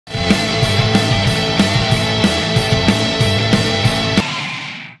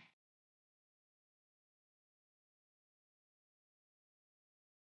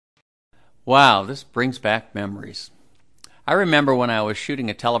Wow, this brings back memories. I remember when I was shooting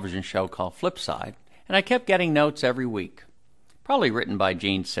a television show called Flipside, and I kept getting notes every week. Probably written by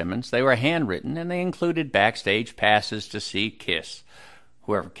Gene Simmons. They were handwritten, and they included backstage passes to see Kiss,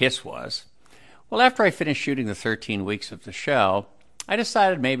 whoever Kiss was. Well, after I finished shooting the 13 weeks of the show, I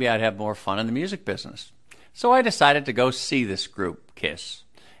decided maybe I'd have more fun in the music business. So I decided to go see this group, Kiss.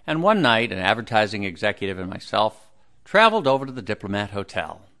 And one night, an advertising executive and myself traveled over to the Diplomat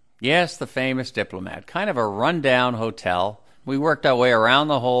Hotel. Yes, the famous Diplomat, kind of a run-down hotel. We worked our way around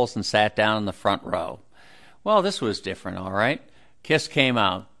the holes and sat down in the front row. Well, this was different, all right. Kiss came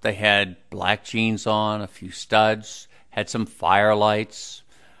out. They had black jeans on, a few studs, had some firelights,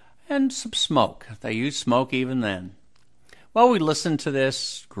 and some smoke. They used smoke even then. Well, we listened to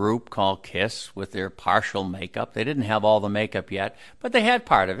this group called Kiss with their partial makeup. They didn't have all the makeup yet, but they had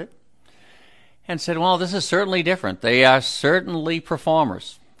part of it. And said, well, this is certainly different. They are certainly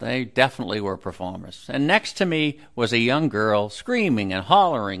performers. They definitely were performers. And next to me was a young girl screaming and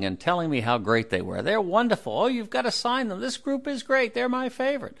hollering and telling me how great they were. They're wonderful. Oh, you've got to sign them. This group is great. They're my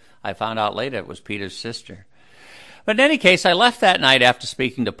favorite. I found out later it was Peter's sister. But in any case, I left that night after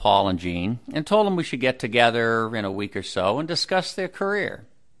speaking to Paul and Gene and told them we should get together in a week or so and discuss their career.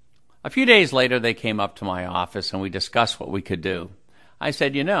 A few days later, they came up to my office and we discussed what we could do. I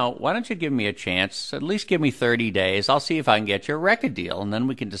said, why don't you give me a chance, at least give me 30 days. I'll see if I can get you a record deal, and then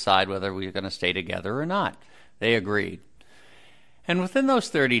we can decide whether we're going to stay together or not. They agreed. And within those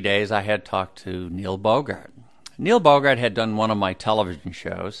 30 days, I had talked to Neil Bogart. Neil Bogart had done one of my television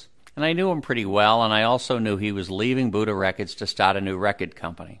shows, and I knew him pretty well, and I also knew he was leaving Buddha Records to start a new record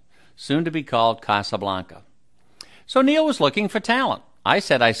company, soon to be called Casablanca. So Neil was looking for talent. I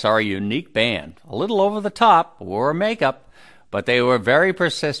said I saw a unique band, a little over the top, wore makeup, but they were very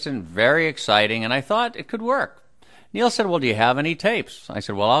persistent, very exciting, and I thought it could work. Neil said, well, do you have any tapes? I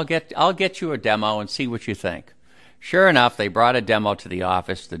said, well, I'll get you a demo and see what you think. Sure enough, they brought a demo to the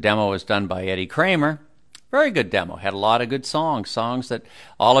office. The demo was done by Eddie Kramer. Very good demo. Had a lot of good songs that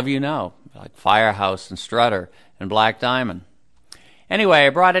all of you know, like Firehouse and Strutter and Black Diamond. Anyway, I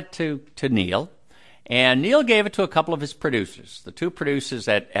brought it to Neil. And Neil gave it to a couple of his producers. The two producers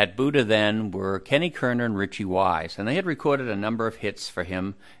at Buddha then were Kenny Kerner and Richie Wise, and they had recorded a number of hits for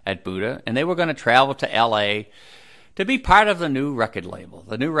him at Buddha, and they were going to travel to L.A. to be part of the new record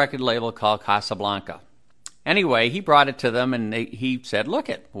label called Casablanca. Anyway, he brought it to them, and he said, look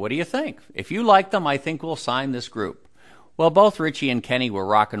it, what do you think? If you like them, I think we'll sign this group. Well, both Richie and Kenny were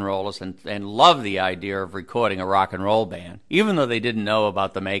rock and rollers and loved the idea of recording a rock and roll band, even though they didn't know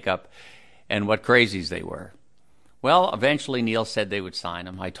about the makeup and what crazies they were. Well, eventually Neil said they would sign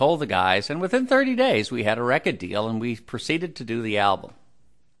him. I told the guys, and within 30 days we had a record deal, and we proceeded to do the album.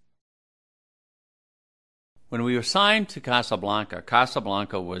 When we were signed to Casablanca,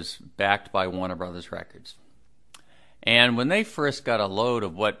 Casablanca was backed by Warner Brothers Records. And when they first got a load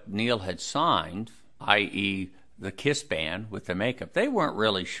of what Neil had signed, i.e. the Kiss band with the makeup, they weren't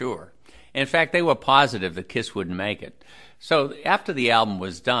really sure. In fact, they were positive that Kiss wouldn't make it. So after the album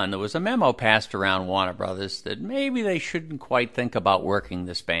was done, there was a memo passed around Warner Brothers that maybe they shouldn't quite think about working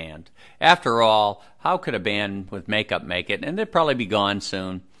this band. After all, how could a band with makeup make it? And they'd probably be gone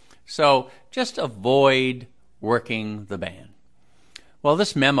soon. So just avoid working the band. Well,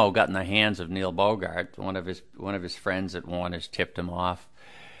 this memo got in the hands of Neil Bogart. One of his friends at Warner's tipped him off,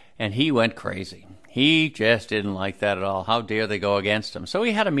 and he went crazy. He just didn't like that at all. How dare they go against him? So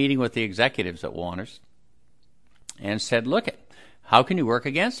he had a meeting with the executives at Warner's and said, look it, how can you work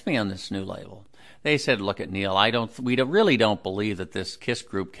against me on this new label? They said, look at Neil, we really don't believe that this Kiss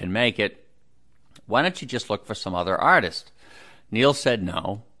group can make it. Why don't you just look for some other artist? Neil said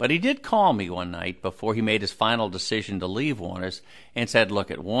no, but he did call me one night before he made his final decision to leave Warner's and said, look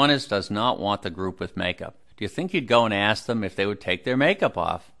at Warner's does not want the group with makeup. Do you think you'd go and ask them if they would take their makeup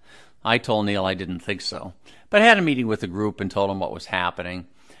off? I told Neil I didn't think so, but I had a meeting with the group and told him what was happening.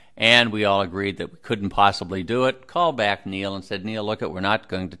 And we all agreed that we couldn't possibly do it. Called back Neil and said, Neil, look, we're not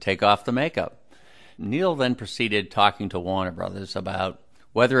going to take off the makeup. Neil then proceeded talking to Warner Brothers about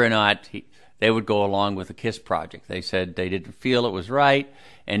whether or not they would go along with the Kiss project. They said they didn't feel it was right,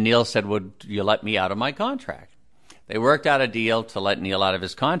 and Neil said, would you let me out of my contract? They worked out a deal to let Neil out of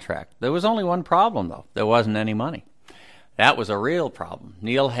his contract. There was only one problem, though. There wasn't any money. That was a real problem.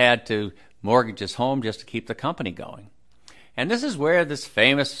 Neil had to mortgage his home just to keep the company going. And this is where this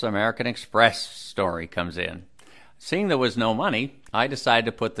famous American Express story comes in. Seeing there was no money, I decided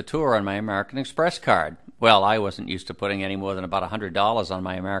to put the tour on my American Express card. Well, I wasn't used to putting any more than about $100 on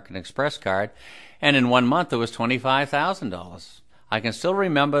my American Express card, and in 1 month it was $25,000. I can still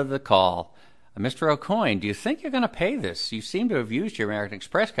remember the call. Mr. Aucoin, do you think you're going to pay this? You seem to have used your American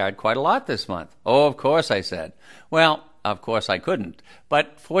Express card quite a lot this month. Oh, of course, I said. Well, of course I couldn't.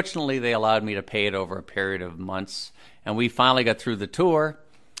 But fortunately, they allowed me to pay it over a period of months. And we finally got through the tour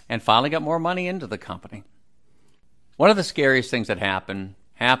and finally got more money into the company. One of the scariest things that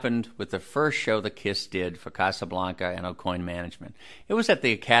happened with the first show that KISS did for Casablanca and Aucoin Management. It was at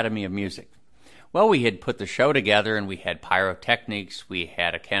the Academy of Music. Well, we had put the show together, and we had pyrotechnics, we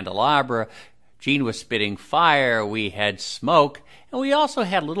had a candelabra, Gene was spitting fire, we had smoke, and we also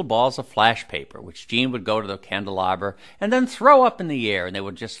had little balls of flash paper, which Gene would go to the candelabra and then throw up in the air, and they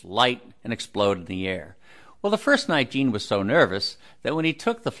would just light and explode in the air. Well, the first night, Gene was so nervous that when he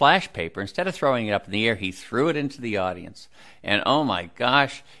took the flash paper, instead of throwing it up in the air, he threw it into the audience. And oh my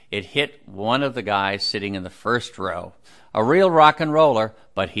gosh, it hit one of the guys sitting in the first row. A real rock and roller,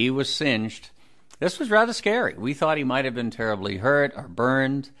 but he was singed. This was rather scary. We thought he might have been terribly hurt or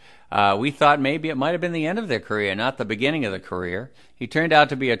burned. We thought maybe it might have been the end of their career, not the beginning of the career. He turned out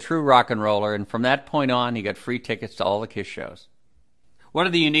to be a true rock and roller, and from that point on, he got free tickets to all the KISS shows. One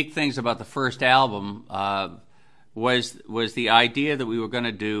of the unique things about the first album was the idea that we were going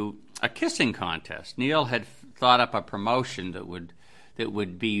to do a kissing contest. Neil had thought up a promotion that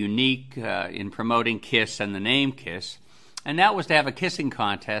would be unique in promoting KISS and the name KISS, and that was to have a kissing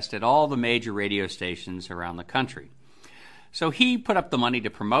contest at all the major radio stations around the country. So he put up the money to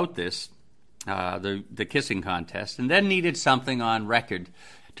promote this, the kissing contest, and then needed something on record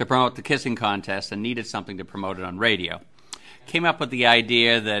to promote the kissing contest and needed something to promote it on radio. Came up with the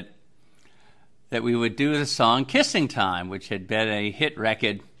idea that we would do the song Kissing Time, which had been a hit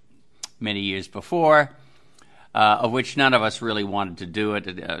record many years before, of which none of us really wanted to do it,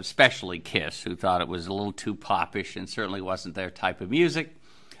 especially KISS, who thought it was a little too popish and certainly wasn't their type of music.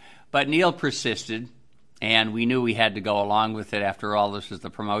 But Neil persisted, and we knew we had to go along with it. After all, this was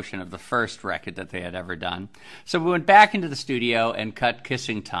the promotion of the first record that they had ever done. So we went back into the studio and cut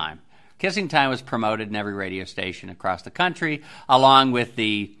Kissing Time. Kissing Time was promoted in every radio station across the country, along with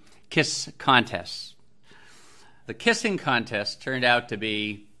the KISS contests. The kissing contest turned out to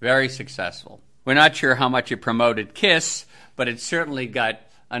be very successful. We're not sure how much it promoted KISS, but it certainly got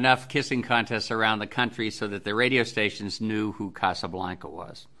enough kissing contests around the country so that the radio stations knew who Casablanca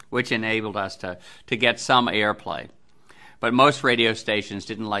was, which enabled us to get some airplay. But most radio stations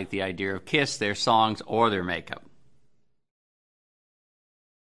didn't like the idea of KISS, their songs, or their makeup.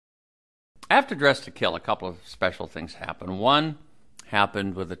 After Dress to Kill, a couple of special things happened. One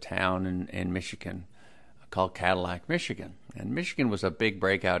happened with a town in Michigan called Cadillac, Michigan. And Michigan was a big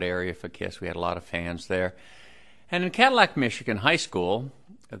breakout area for KISS. We had a lot of fans there. And in Cadillac, Michigan High School,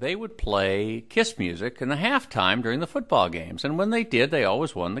 they would play KISS music in the halftime during the football games. And when they did, they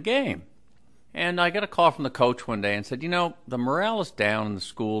always won the game. And I got a call from the coach one day and said, the morale is down in the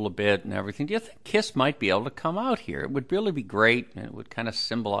school a bit and everything. Do you think KISS might be able to come out here? It would really be great, and it would kind of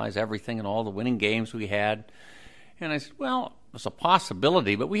symbolize everything and all the winning games we had. And I said, well, it's a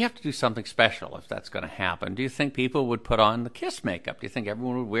possibility, but we have to do something special if that's going to happen. Do you think people would put on the KISS makeup? Do you think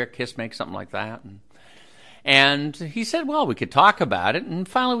everyone would wear KISS makeup, something like that? And he said, well, we could talk about it. And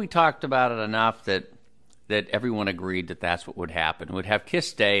finally we talked about it enough that everyone agreed that that's what would happen. We'd have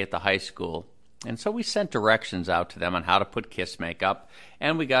KISS Day at the high school. And so we sent directions out to them on how to put KISS makeup.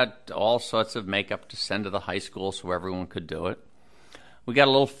 And we got all sorts of makeup to send to the high school so everyone could do it. We got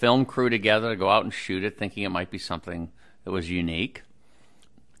a little film crew together to go out and shoot it, thinking it might be something that was unique.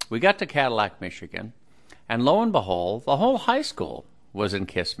 We got to Cadillac, Michigan, and lo and behold, the whole high school was in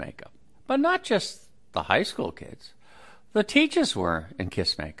KISS makeup. But not just the high school kids. The teachers were in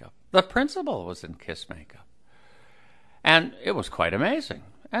KISS makeup. The principal was in KISS makeup. And it was quite amazing.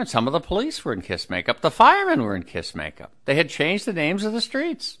 And some of the police were in KISS makeup. The firemen were in KISS makeup. They had changed the names of the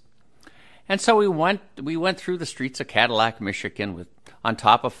streets. And so we went through the streets of Cadillac, Michigan, on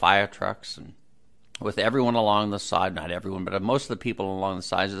top of fire trucks, and with everyone along the side, not everyone, but most of the people along the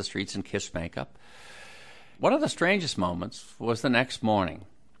sides of the streets in KISS makeup. One of the strangest moments was the next morning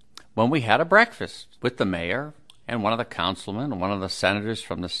when we had a breakfast with the mayor and one of the councilmen and one of the senators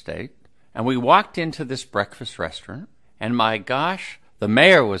from the state. And we walked into this breakfast restaurant, and my gosh, the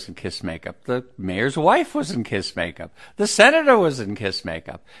mayor was in KISS makeup. The mayor's wife was in KISS makeup. The senator was in KISS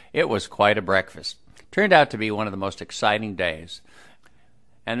makeup. It was quite a breakfast. Turned out to be one of the most exciting days.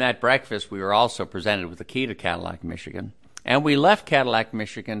 And that breakfast, we were also presented with the key to Cadillac, Michigan. And we left Cadillac,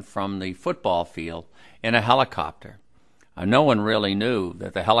 Michigan from the football field in a helicopter. No one really knew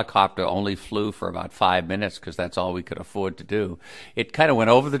that the helicopter only flew for about 5 minutes because that's all we could afford to do. It kind of went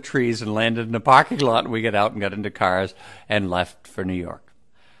over the trees and landed in the parking lot, and we got out and got into cars and left for New York.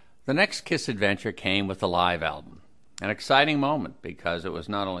 The next KISS adventure came with the live album. An exciting moment because it was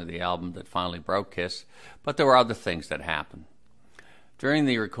not only the album that finally broke KISS, but there were other things that happened. During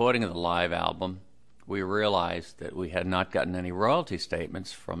the recording of the live album, we realized that we had not gotten any royalty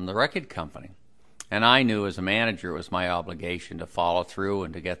statements from the record company. And I knew as a manager it was my obligation to follow through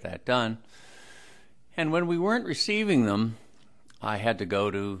and to get that done. And when we weren't receiving them, I had to go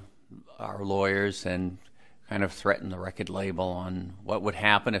to our lawyers and kind of threaten the record label on what would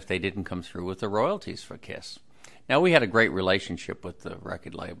happen if they didn't come through with the royalties for KISS. Now, we had a great relationship with the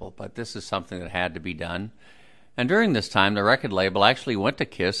record label, but this is something that had to be done. And during this time, the record label actually went to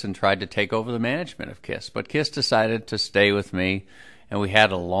KISS and tried to take over the management of KISS. But KISS decided to stay with me, and we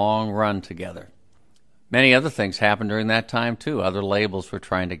had a long run together. Many other things happened during that time, too. Other labels were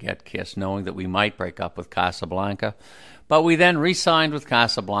trying to get KISS, knowing that we might break up with Casablanca. But we then re-signed with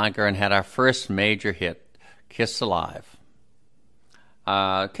Casablanca and had our first major hit, Kiss Alive.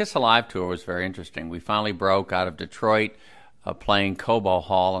 Kiss Alive tour was very interesting. We finally broke out of Detroit, playing Cobo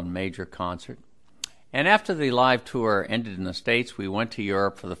Hall in a major concert. And after the live tour ended in the States, we went to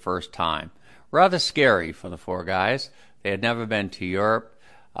Europe for the first time. Rather scary for the four guys. They had never been to Europe.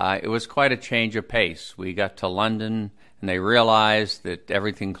 It was quite a change of pace. We got to London, and they realized that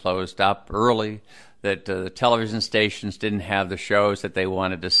everything closed up early, that the television stations didn't have the shows that they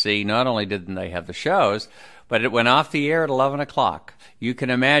wanted to see. Not only didn't they have the shows, but it went off the air at 11 o'clock. You can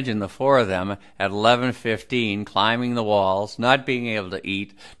imagine the four of them at 11:15 climbing the walls, not being able to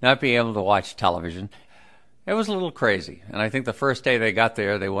eat, not being able to watch television. It was a little crazy, and I think the first day they got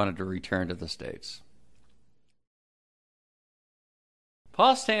there, they wanted to return to the States.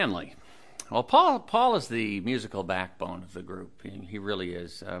 Paul Stanley. Well, Paul is the musical backbone of the group. He really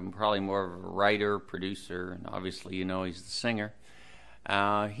is. Probably more of a writer, producer, and obviously, he's the singer.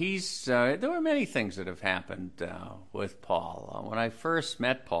 There were many things that have happened with Paul. When I first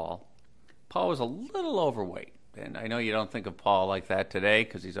met Paul was a little overweight. And I know you don't think of Paul like that today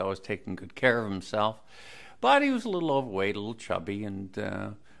because he's always taking good care of himself. But he was a little overweight, a little chubby. And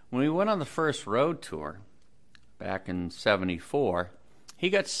when we went on the first road tour back in '74, he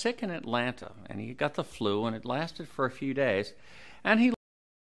got sick in Atlanta, and he got the flu, and it lasted for a few days. And he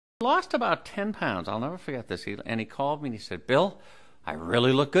lost about 10 pounds. I'll never forget this. And he called me, and he said, "Bill, I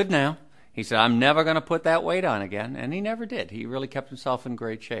really look good now." He said, "I'm never going to put that weight on again." And he never did. He really kept himself in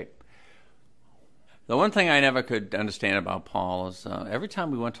great shape. The one thing I never could understand about Paul is every time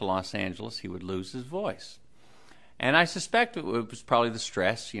we went to Los Angeles, he would lose his voice. And I suspect it was probably the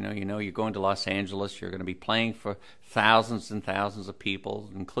stress. You're going to Los Angeles, you're going to be playing for thousands and thousands of people,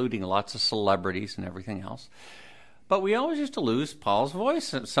 including lots of celebrities and everything else. But we always used to lose Paul's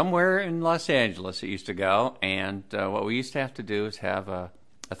voice. Somewhere in Los Angeles it used to go, and what we used to have to do is have a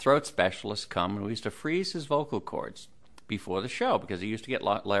throat specialist come, and we used to freeze his vocal cords before the show because he used to get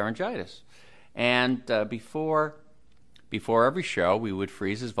laryngitis. And before every show, we would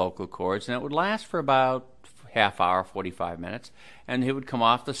freeze his vocal cords, and it would last for about half hour, 45 minutes, and he would come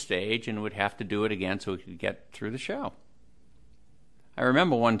off the stage and would have to do it again so he could get through the show. I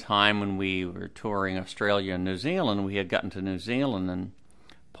remember one time when we were touring Australia and New Zealand, we had gotten to New Zealand, and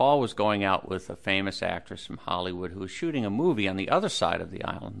Paul was going out with a famous actress from Hollywood who was shooting a movie on the other side of the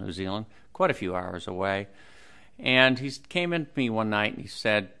island, New Zealand, quite a few hours away. And he came in to me one night and he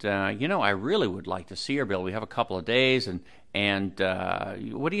said, I really would like to see her, Bill. We have a couple of days, and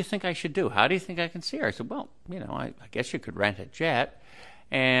what do you think I should do? How do you think I can see her? I said, well, I guess you could rent a jet.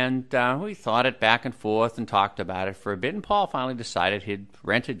 And we thought it back and forth and talked about it for a bit, and Paul finally decided he'd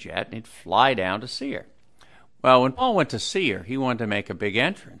rent a jet and he'd fly down to see her. Well, when Paul went to see her, he wanted to make a big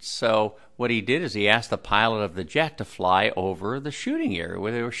entrance. So what he did is he asked the pilot of the jet to fly over the shooting area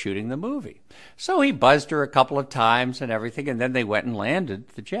where they were shooting the movie. So he buzzed her a couple of times and everything, and then they went and landed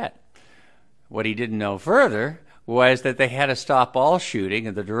the jet. What he didn't know further was that they had to stop all shooting,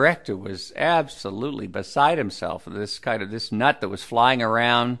 and the director was absolutely beside himself. This nut that was flying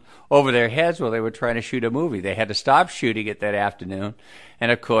around over their heads while they were trying to shoot a movie. They had to stop shooting it that afternoon,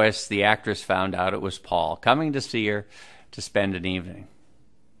 and of course the actress found out it was Paul coming to see her to spend an evening.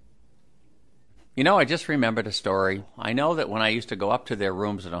 I just remembered a story. I know that when I used to go up to their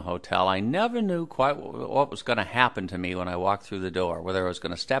rooms in a hotel, I never knew quite what was going to happen to me when I walked through the door, whether I was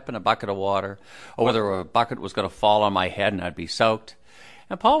going to step in a bucket of water or whether a bucket was going to fall on my head and I'd be soaked.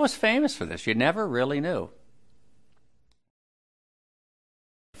 And Paul was famous for this. You never really knew.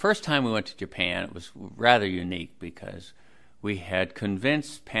 The first time we went to Japan, it was rather unique because we had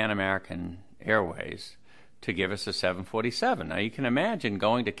convinced Pan American Airways to give us a 747. Now, you can imagine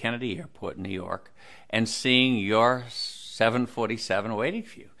going to Kennedy Airport in New York and seeing your 747 waiting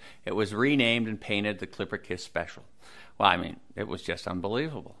for you. It was renamed and painted the Clipper Kiss Special. Well, it was just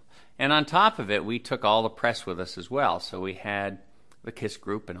unbelievable. And on top of it, we took all the press with us as well. So we had the KISS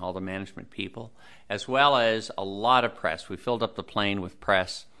group and all the management people, as well as a lot of press. We filled up the plane with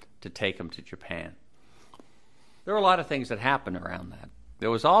press to take them to Japan. There were a lot of things that happened around that. There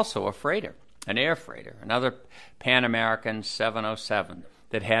was also a freighter, an air freighter, another Pan American 707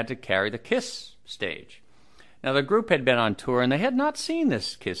 that had to carry the KISS stage. Now, the group had been on tour, and they had not seen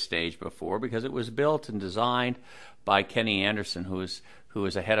this KISS stage before because it was built and designed by Kenny Anderson, who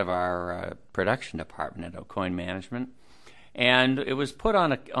was the head of our production department at Aucoin Management. And it was put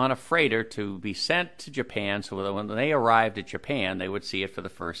on a freighter to be sent to Japan, so that when they arrived at Japan, they would see it for the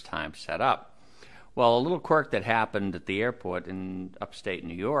first time set up. Well, a little quirk that happened at the airport in upstate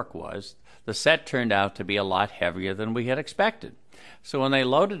New York was the set turned out to be a lot heavier than we had expected. So when they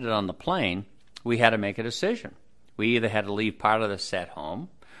loaded it on the plane, we had to make a decision. We either had to leave part of the set home,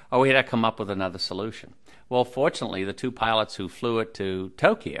 or we had to come up with another solution. Well, fortunately, the two pilots who flew it to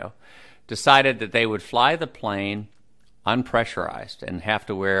Tokyo decided that they would fly the plane unpressurized and have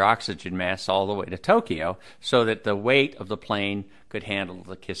to wear oxygen masks all the way to Tokyo so that the weight of the plane could handle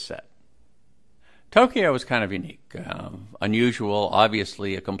the KISS set. Tokyo was kind of unique, unusual,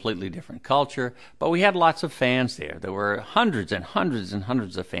 obviously a completely different culture, but we had lots of fans there. There were hundreds and hundreds and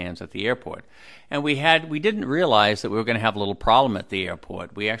hundreds of fans at the airport. And we didn't realize that we were going to have a little problem at the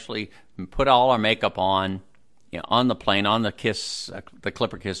airport. We actually put all our makeup on, on the plane, on the KISS, the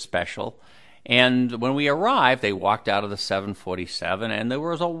Clipper KISS special. And when we arrived, they walked out of the 747, and there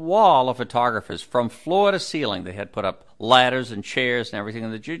was a wall of photographers from floor to ceiling. They had put up ladders and chairs and everything,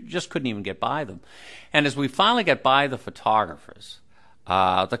 and you just couldn't even get by them. And as we finally got by the photographers,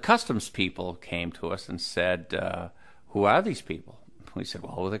 the customs people came to us and said, who are these people? We said,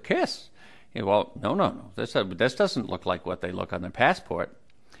 well, they're KISS. Well, no. This doesn't look like what they look on their passport.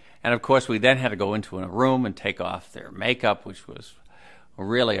 And, of course, we then had to go into a room and take off their makeup, which was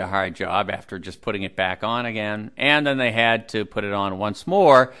really a hard job after just putting it back on again. And then they had to put it on once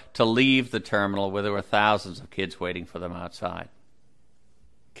more to leave the terminal where there were thousands of kids waiting for them outside.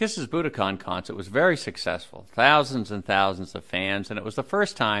 KISS's Budokan concert was very successful, thousands and thousands of fans, and it was the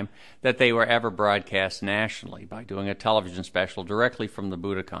first time that they were ever broadcast nationally by doing a television special directly from the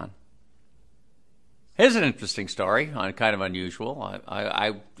Budokan. Here's an interesting story, kind of unusual.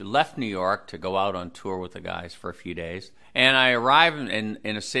 I left New York to go out on tour with the guys for a few days, and I arrived in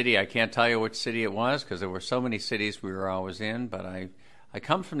a city. I can't tell you which city it was because there were so many cities we were always in, but I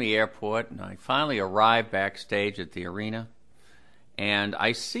come from the airport, and I finally arrive backstage at the arena, and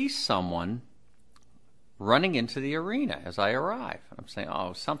I see someone running into the arena as I arrive. I'm saying,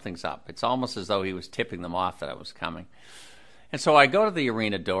 oh, something's up. It's almost as though he was tipping them off that I was coming. And so I go to the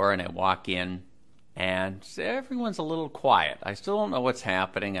arena door, and I walk in, and everyone's a little quiet. I still don't know what's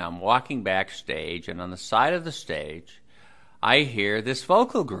happening. I'm walking backstage, and on the side of the stage, I hear this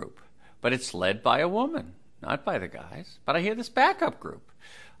vocal group, but it's led by a woman, not by the guys. But I hear this backup group.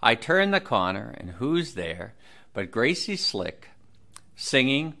 I turn the corner, and who's there but Gracie Slick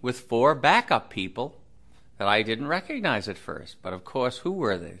singing with four backup people that I didn't recognize at first. But, of course, who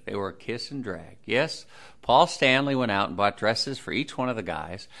were they? They were KISS and drag. Yes, Paul Stanley went out and bought dresses for each one of the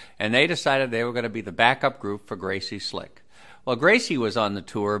guys, and they decided they were going to be the backup group for Gracie Slick. Well, Gracie was on the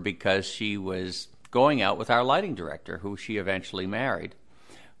tour because she was going out with our lighting director, who she eventually married.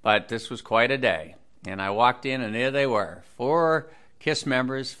 But this was quite a day. And I walked in, and there they were, four KISS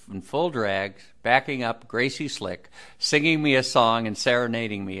members in full drag, backing up Gracie Slick, singing me a song and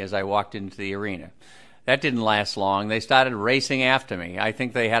serenading me as I walked into the arena. That didn't last long. They started racing after me. I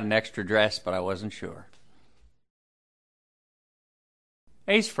think they had an extra dress, but I wasn't sure.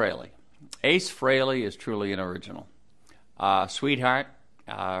 Ace Frehley. Ace Frehley is truly an original. Sweetheart,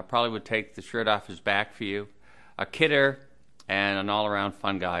 probably would take the shirt off his back for you. A kidder and an all-around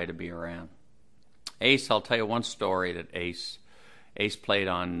fun guy to be around. Ace, I'll tell you one story that Ace played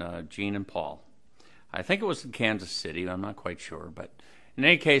on Gene and Paul. I think it was in Kansas City. I'm not quite sure, but in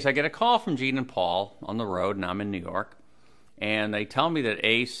any case, I get a call from Gene and Paul on the road, and I'm in New York, and they tell me that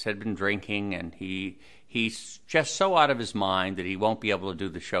Ace had been drinking, and he's just so out of his mind that he won't be able to do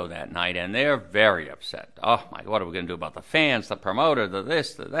the show that night, and they're very upset. Oh, my, what are we going to do about the fans, the promoter, the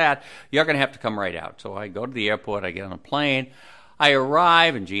this, the that? You're going to have to come right out. So I go to the airport, I get on a plane, I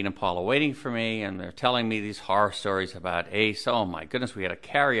arrive, and Gene and Paul are waiting for me, and they're telling me these horror stories about Ace. Oh, my goodness, we had to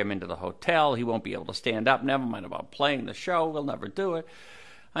carry him into the hotel. He won't be able to stand up. Never mind about playing the show. We'll never do it.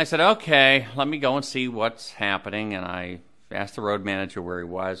 I said, okay, let me go and see what's happening, and I asked the road manager where he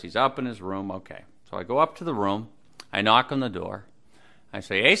was. He's up in his room. Okay. So I go up to the room. I knock on the door. I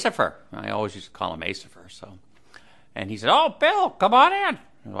say, Acifer. I always used to call him Acifer. And he said, oh, Bill, come on in.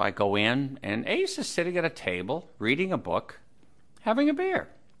 So I go in, and Ace is sitting at a table, reading a book, having a beer.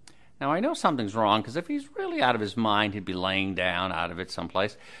 Now, I know something's wrong, because if he's really out of his mind, he'd be laying down out of it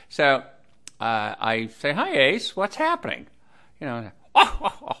someplace. So I say, "Hi, Ace, what's happening?"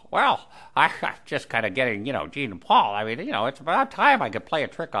 Well, I'm just kind of getting, Gene and Paul. I mean, it's about time I could play a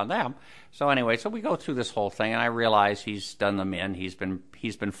trick on them. So anyway, so we go through this whole thing, and I realize he's done them in. He's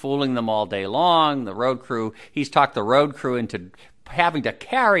been fooling them all day long. The road crew, he's talked the road crew into having to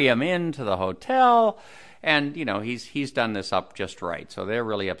carry him into the hotel. And, he's done this up just right. So they're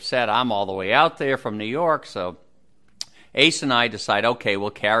really upset. I'm all the way out there from New York. So Ace and I decide, okay, we'll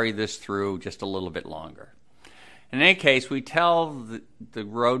carry this through just a little bit longer. In any case, we tell the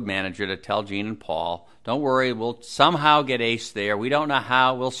road manager to tell Gene and Paul, don't worry, we'll somehow get Ace there. We don't know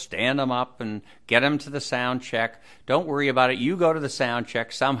how. We'll stand him up and get him to the sound check. Don't worry about it. You go to the sound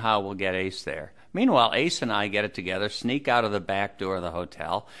check. Somehow we'll get Ace there. Meanwhile, Ace and I get it together, sneak out of the back door of the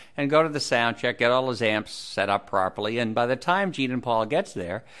hotel, and go to the sound check, get all his amps set up properly. And by the time Gene and Paul gets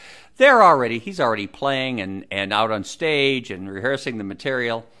there, he's already playing and out on stage and rehearsing the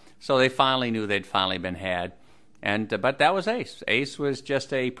material. So they finally knew they'd finally been had. But that was Ace. Ace was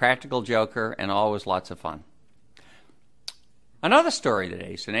just a practical joker and always lots of fun. Another story that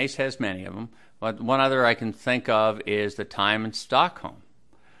Ace has many of them, but one other I can think of is the time in Stockholm,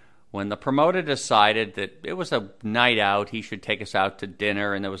 when the promoter decided that it was a night out, he should take us out to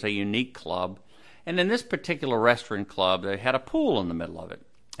dinner, and there was a unique club. And in this particular restaurant club, they had a pool in the middle of it.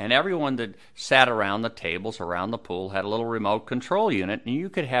 And everyone that sat around the tables around the pool had a little remote control unit, and you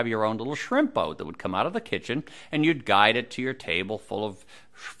could have your own little shrimp boat that would come out of the kitchen, and you'd guide it to your table full of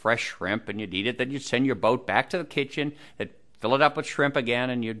fresh shrimp, and you'd eat it. Then you'd send your boat back to the kitchen, fill it up with shrimp again,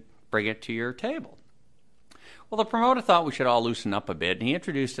 and you'd bring it to your table. Well, the promoter thought we should all loosen up a bit, and he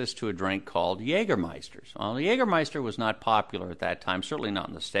introduced us to a drink called Jägermeisters. Well, the Jägermeister was not popular at that time, certainly not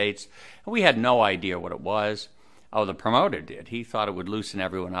in the States, and we had no idea what it was. Oh, the promoter did. He thought it would loosen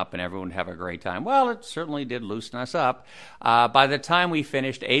everyone up and everyone would have a great time. Well, it certainly did loosen us up. By the time we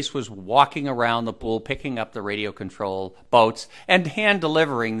finished, Ace was walking around the pool, picking up the radio control boats and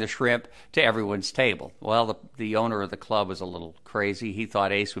hand-delivering the shrimp to everyone's table. Well, the owner of the club was a little crazy. He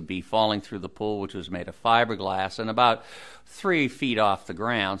thought Ace would be falling through the pool, which was made of fiberglass and about 3 feet off the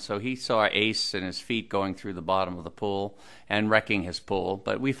ground. So he saw Ace and his feet going through the bottom of the pool and wrecking his pool.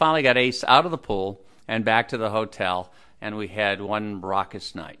 But we finally got Ace out of the pool and back to the hotel, and we had one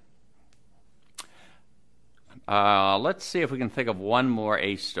raucous night. Let's see if we can think of one more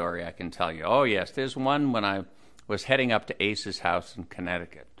Ace story I can tell you. Oh, yes, there's one when I was heading up to Ace's house in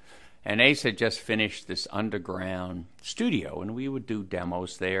Connecticut. And Ace had just finished this underground studio, and we would do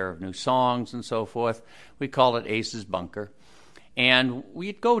demos there of new songs and so forth. We called it Ace's Bunker. And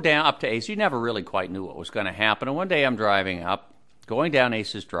we'd go down up to Ace. You never really quite knew what was going to happen. And one day I'm driving up, going down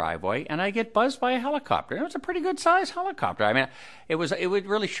Ace's driveway, and I get buzzed by a helicopter. It was a pretty good-sized helicopter. I mean, it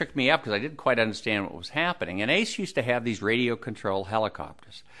really shook me up because I didn't quite understand what was happening. And Ace used to have these radio-control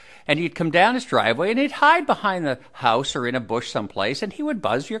helicopters. And you'd come down his driveway, and he'd hide behind the house or in a bush someplace, and he would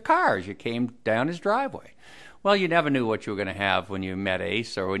buzz your car as you came down his driveway. Well, you never knew what you were going to have when you met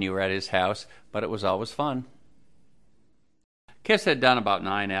Ace or when you were at his house, but it was always fun. Kiss had done about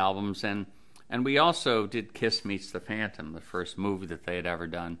 9 albums, and we also did Kiss Meets the Phantom, the first movie that they had ever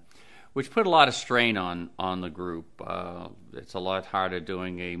done, which put a lot of strain on the group. It's a lot harder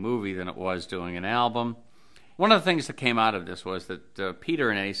doing a movie than it was doing an album. One of the things that came out of this was that Peter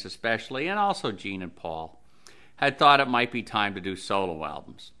and Ace especially, and also Gene and Paul, had thought it might be time to do solo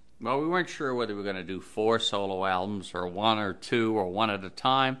albums. Well, we weren't sure whether we were going to do 4 solo albums or 1 or 2 or 1 at a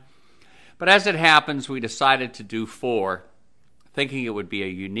time. But as it happens, we decided to do 4, thinking it would be a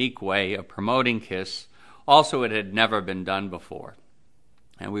unique way of promoting Kiss. Also, it had never been done before.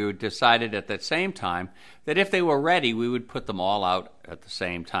 And we decided at that same time that if they were ready, we would put them all out at the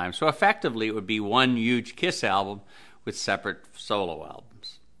same time. So effectively, it would be one huge Kiss album with separate solo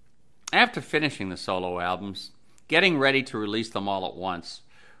albums. After finishing the solo albums, getting ready to release them all at once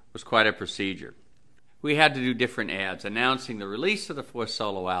was quite a procedure. We had to do different ads announcing the release of the 4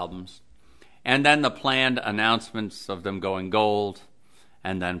 solo albums, and then the planned announcements of them going gold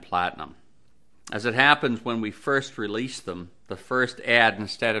and then platinum. As it happens, when we first released them, the first ad,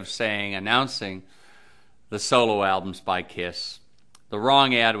 instead of announcing the solo albums by Kiss, the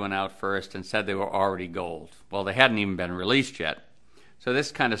wrong ad went out first and said they were already gold. Well, they hadn't even been released yet. So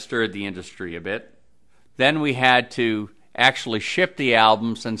this kind of stirred the industry a bit. Then we had to actually ship the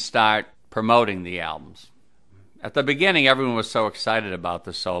albums and start promoting the albums. At the beginning, everyone was so excited about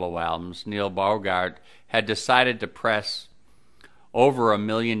the solo albums. Neil Bogart had decided to press over 1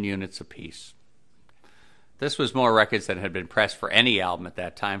 million units apiece. This was more records than had been pressed for any album at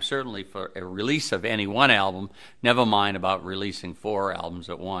that time, certainly for a release of any one album, never mind about releasing 4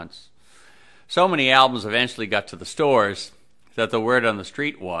 albums at once. So many albums eventually got to the stores that the word on the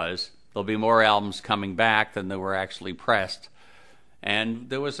street was there'll be more albums coming back than there were actually pressed. And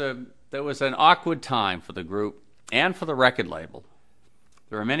there was an awkward time for the group and for the record label.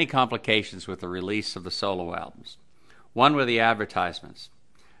 There were many complications with the release of the solo albums. One were the advertisements.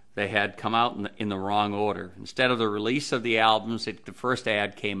 They had come out in the wrong order. Instead of the release of the albums, the first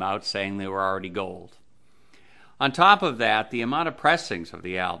ad came out saying they were already gold. On top of that, the amount of pressings of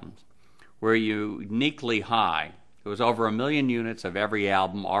the albums were uniquely high. There was over 1 million units of every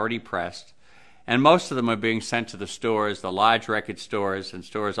album already pressed, and most of them were being sent to the stores, the large record stores, and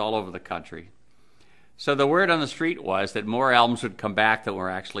stores all over the country. So the word on the street was that more albums would come back than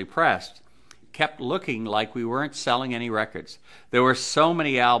were actually pressed. It kept looking like we weren't selling any records. There were so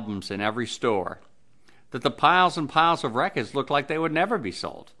many albums in every store that the piles and piles of records looked like they would never be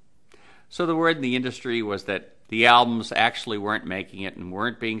sold. So the word in the industry was that the albums actually weren't making it and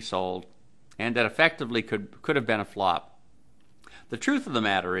weren't being sold, and that effectively could have been a flop. The truth of the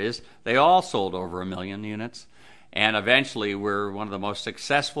matter is they all sold over 1 million units, and eventually were one of the most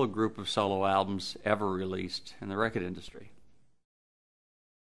successful group of solo albums ever released in the record industry.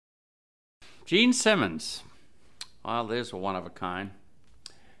 Gene Simmons. Well, there's one of a kind.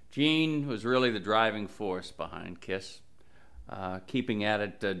 Gene was really the driving force behind KISS, keeping at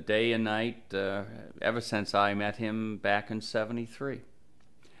it day and night ever since I met him back in '73.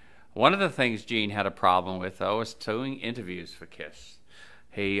 One of the things Gene had a problem with, though, was doing interviews for KISS.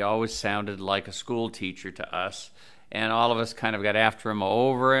 He always sounded like a school teacher to us, and all of us kind of got after him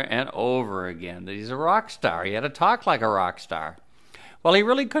over and over again, that he's a rock star. He had to talk like a rock star. Well, he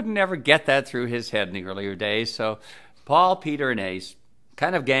really couldn't ever get that through his head in the earlier days, so Paul, Peter, and Ace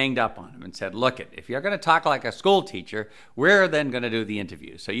kind of ganged up on him and said, look, if you're going to talk like a school teacher, we're then going to do the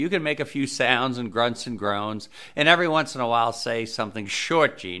interview. So you can make a few sounds and grunts and groans, and every once in a while say something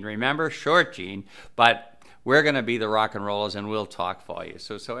short, Gene. Remember, short, Gene, but we're going to be the rock and rollers and we'll talk for you.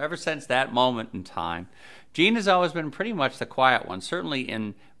 So ever since that moment in time, Gene has always been pretty much the quiet one, certainly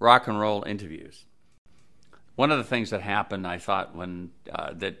in rock and roll interviews. One of the things that happened, I thought,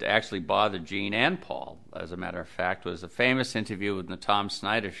 that actually bothered Gene and Paul, as a matter of fact, was a famous interview with the Tom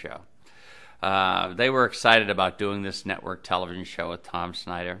Snyder Show. They were excited about doing this network television show with Tom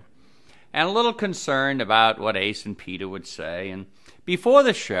Snyder, and a little concerned about what Ace and Peter would say. And before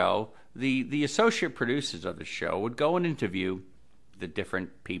the show, the associate producers of the show would go and interview the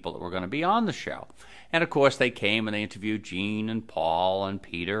different people that were going to be on the show. And, of course, they came and they interviewed Gene and Paul and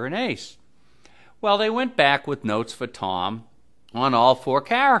Peter and Ace. Well, they went back with notes for Tom on all 4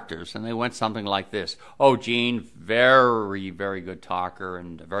 characters, and they went something like this. Oh, Gene, very, very good talker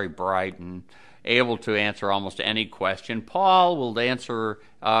and very bright and able to answer almost any question. Paul will answer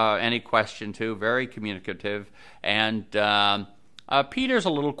any question, too, very communicative. And Peter's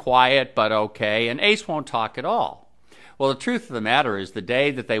a little quiet, but okay, and Ace won't talk at all. Well, the truth of the matter is the day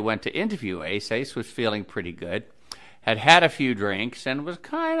that they went to interview Ace, Ace was feeling pretty good, had had a few drinks, and was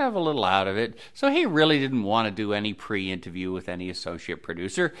kind of a little out of it, so he really didn't want to do any pre-interview with any associate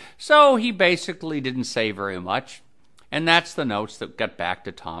producer, so he basically didn't say very much, and that's the notes that got back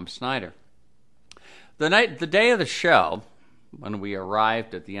to Tom Snyder. The day of the show, when we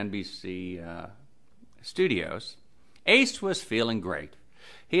arrived at the NBC studios, Ace was feeling great.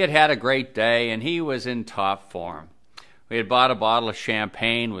 He had had a great day, and he was in top form. We had bought a bottle of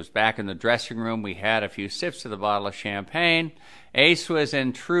champagne, was back in the dressing room. We had a few sips of the bottle of champagne. Ace was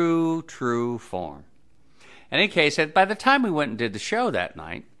in true form. In any case, by the time we went and did the show that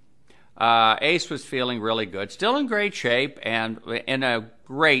night, Ace was feeling really good, still in great shape, and in a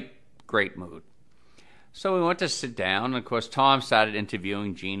great mood. So we went to sit down, and of course Tom started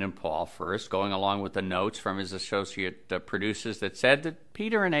interviewing Gene and Paul first, going along with the notes from his associate producers that said that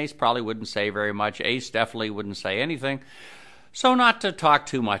Peter and Ace probably wouldn't say very much. Ace definitely wouldn't say anything. So not to talk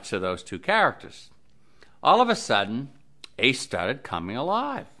too much to those 2 characters. All of a sudden, Ace started coming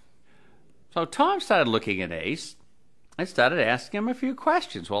alive. So Tom started looking at Ace and started asking him a few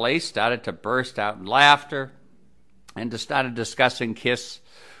questions. Well, Ace started to burst out in laughter and started discussing KISS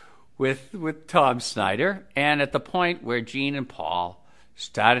with Tom Snyder, and at the point where Gene and Paul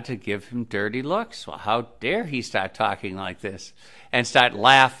started to give him dirty looks. Well, how dare he start talking like this and start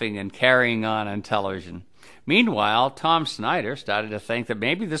laughing and carrying on television. Meanwhile, Tom Snyder started to think that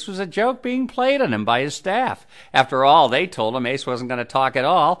maybe this was a joke being played on him by his staff. After all, they told him Ace wasn't going to talk at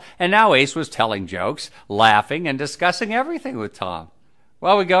all, and now Ace was telling jokes, laughing, and discussing everything with Tom.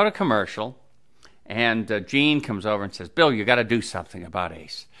 Well, we go to commercial, and Gene comes over and says, Bill, you got to do something about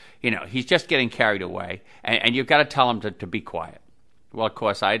Ace. You know, he's just getting carried away, and you've got to tell him to be quiet. Well, of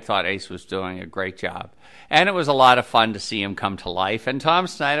course, I thought Ace was doing a great job. And it was a lot of fun to see him come to life, and Tom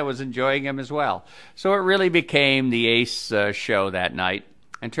Snyder was enjoying him as well. So it really became the Ace show that night,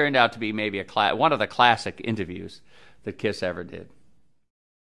 and turned out to be maybe one of the classic interviews that Kiss ever did.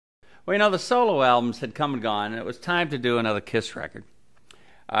 Well, you know, the solo albums had come and gone, and it was time to do another Kiss record.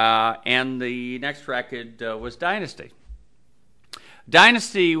 And the next record was Dynasty.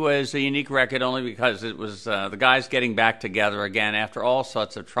 Dynasty was a unique record only because it was the guys getting back together again after all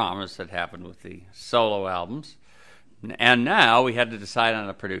sorts of traumas that happened with the solo albums. And now we had to decide on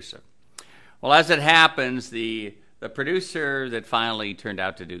a producer. Well, as it happens, the producer that finally turned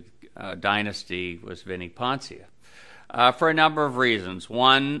out to do Dynasty was Vinnie Poncia, for a number of reasons.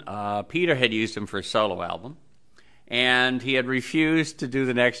 One, Peter had used him for a solo album, and he had refused to do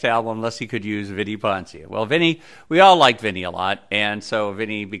the next album unless he could use Vinnie Poncia. Well, Vinnie, we all liked Vinnie a lot, and so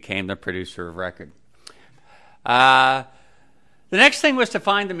Vinnie became the producer of record. The next thing was to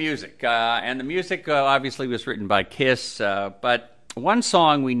find the music, and the music obviously was written by Kiss, but one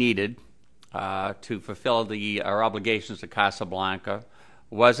song we needed to fulfill our obligations to Casablanca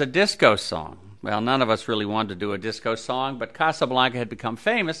was a disco song. Well, none of us really wanted to do a disco song, but Casablanca had become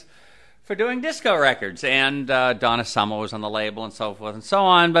famous for doing disco records, and Donna Summer was on the label and so forth and so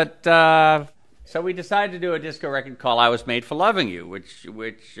on, but so we decided to do a disco record called I Was Made for Loving You,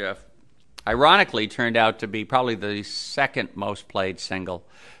 which ironically turned out to be probably the second most played single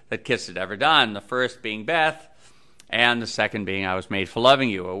that Kiss had ever done, the first being Beth, and the second being I Was Made for Loving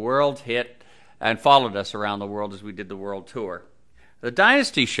You, a world hit, and followed us around the world as we did the world tour. The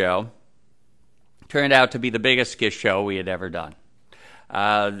Dynasty show turned out to be the biggest Kiss show we had ever done.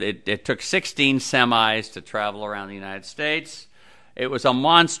 It took 16 semis to travel around the United States. It was a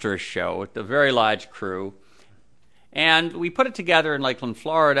monstrous show with a very large crew. And we put it together in Lakeland,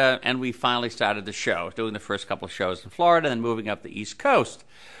 Florida, and we finally started the show, doing the first couple of shows in Florida and then moving up the East Coast.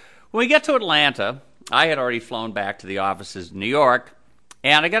 When we get to Atlanta, I had already flown back to the offices in New York,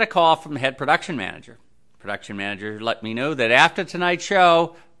 and I got a call from the head production manager. The production manager let me know that after tonight's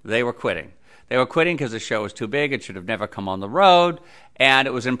show, they were quitting. They were quitting because the show was too big. It should have never come on the road, and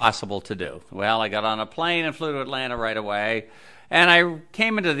it was impossible to do. Well, I got on a plane and flew to Atlanta right away, and I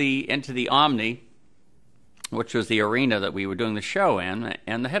came into the Omni, which was the arena that we were doing the show in,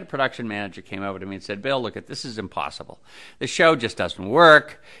 and the head production manager came over to me and said, Bill, look, this is impossible. The show just doesn't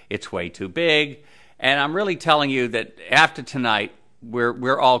work. It's way too big, and I'm really telling you that after tonight,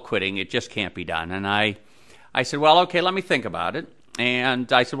 we're all quitting. It just can't be done. And I said, well, okay, let me think about it.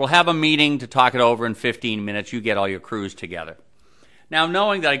 And I said, we'll have a meeting to talk it over in 15 minutes. You get all your crews together. Now,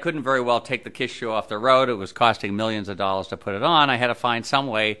 knowing that I couldn't very well take the Kiss show off the road, it was costing millions of dollars to put it on, I had to find some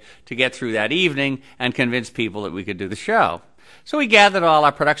way to get through that evening and convince people that we could do the show. So we gathered all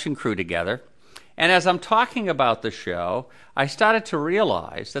our production crew together. And as I'm talking about the show, I started to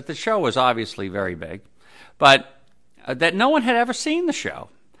realize that the show was obviously very big, but that no one had ever seen the show.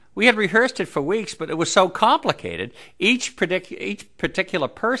 We had rehearsed it for weeks, but it was so complicated. Each particular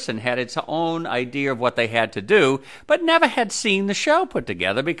person had its own idea of what they had to do, but never had seen the show put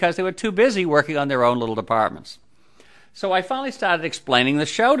together because they were too busy working on their own little departments. So I finally started explaining the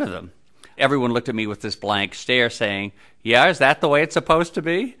show to them. Everyone looked at me with this blank stare saying, yeah, is that the way it's supposed to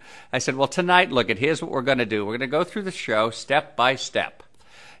be? I said, well, tonight, look, here's what we're going to do. We're going to go through the show step by step.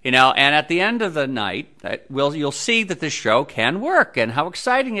 And at the end of the night, you'll see that this show can work and how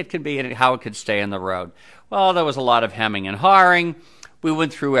exciting it can be and how it could stay on the road. Well, there was a lot of hemming and hawing. We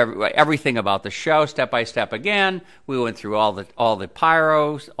went through everything about the show step by step again. We went through all the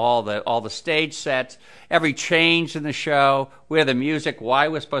pyros, all the stage sets, every change in the show, where the music, why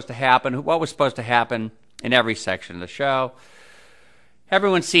it was supposed to happen, what was supposed to happen in every section of the show.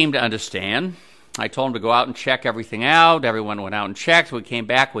 Everyone seemed to understand. I told them to go out and check everything out. Everyone went out and checked. We came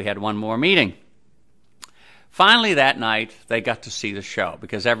back. We had one more meeting. Finally, that night, they got to see the show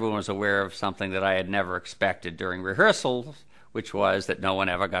because everyone was aware of something that I had never expected during rehearsals, which was that no one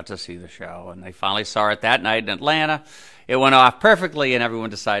ever got to see the show. And they finally saw it that night in Atlanta. It went off perfectly, and everyone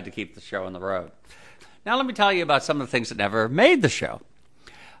decided to keep the show on the road. Now let me tell you about some of the things that never made the show.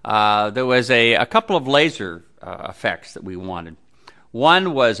 There was a couple of laser effects that we wanted.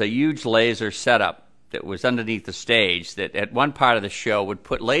 One was a huge laser setup that was underneath the stage that at one part of the show would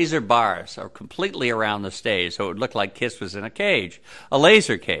put laser bars completely around the stage so it would look like Kiss was in a cage, a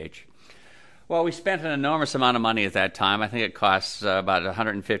laser cage. Well, we spent an enormous amount of money at that time. I think it costs about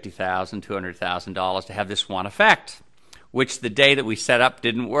 $150,000, $200,000 to have this one effect, which the day that we set up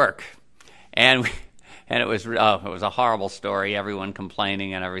didn't work. And it was a horrible story, everyone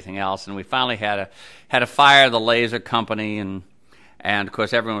complaining and everything else. And we finally had to fire the laser company, and And, of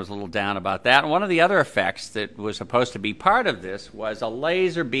course, everyone was a little down about that. And one of the other effects that was supposed to be part of this was a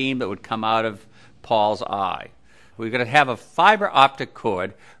laser beam that would come out of Paul's eye. We were going to have a fiber optic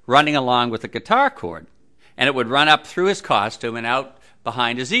cord running along with the guitar cord, and it would run up through his costume and out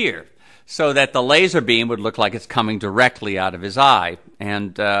behind his ear, so that the laser beam would look like it's coming directly out of his eye.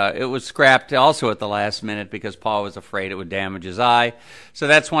 And it was scrapped also at the last minute because Paul was afraid it would damage his eye. So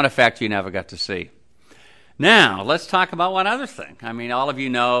that's one effect you never got to see. Now, let's talk about one other thing. I mean, all of you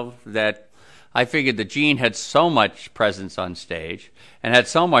know that I figured that Gene had so much presence on stage and had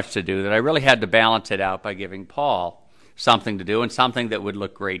so much to do that I really had to balance it out by giving Paul something to do and something that would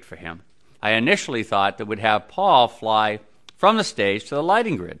look great for him. I initially thought that we'd have Paul fly from the stage to the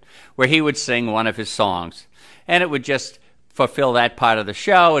lighting grid, where he would sing one of his songs. And it would just fulfill that part of the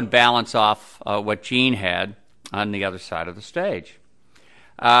show and balance off what Gene had on the other side of the stage.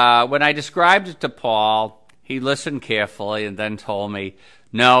 When I described it to Paul, he listened carefully and then told me,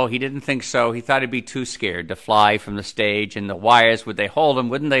 no, he didn't think so. He thought he'd be too scared to fly from the stage, and the wires, would they hold him?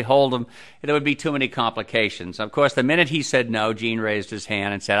 Wouldn't they hold him? There would be too many complications. Of course, the minute he said no, Gene raised his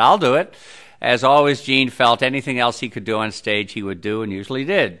hand and said, I'll do it. As always, Gene felt anything else he could do on stage he would do, and usually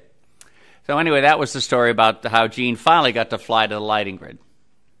did. So anyway, that was the story about how Gene finally got to fly to the lighting grid.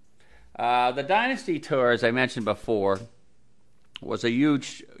 The Dynasty tour, as I mentioned before, was a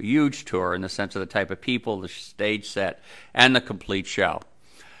huge, huge tour in the sense of the type of people, the stage set, and the complete show.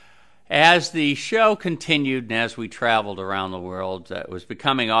 As the show continued and as we traveled around the world, it was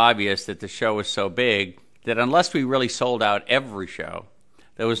becoming obvious that the show was so big that unless we really sold out every show,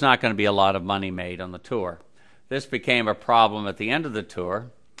 there was not going to be a lot of money made on the tour. This became a problem at the end of the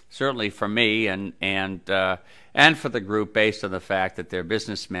tour, certainly for me and for the group, based on the fact that their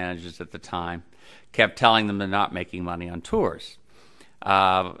business managers at the time kept telling them they're not making money on tours.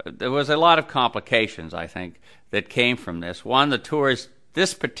 There was a lot of complications, I think, that came from this. One,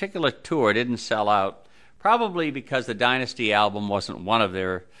 this particular tour didn't sell out, probably because the Dynasty album wasn't one of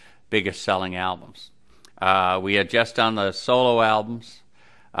their biggest selling albums. We had just done the solo albums.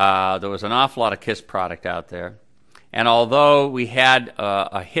 There was an awful lot of KISS product out there. And although we had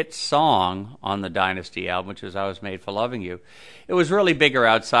a hit song on the Dynasty album, which was I Was Made for Loving You, it was really bigger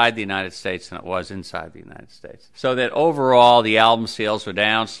outside the United States than it was inside the United States. So that overall the album sales were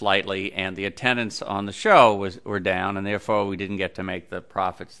down slightly and the attendance on the show were down, and therefore we didn't get to make the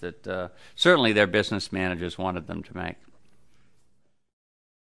profits that certainly their business managers wanted them to make.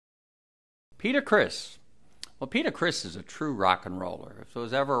 Peter Criss. Well, Peter Criss is a true rock and roller. If there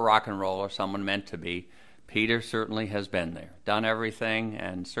was ever a rock and roller, someone meant to be, Peter certainly has been there, done everything,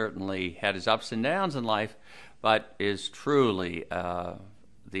 and certainly had his ups and downs in life, but is truly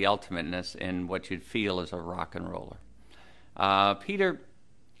the ultimateness in what you'd feel as a rock and roller. Peter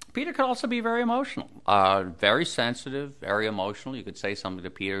could also be very emotional, very sensitive, very emotional. You could say something to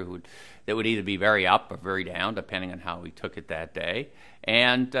Peter that would either be very up or very down, depending on how he took it that day.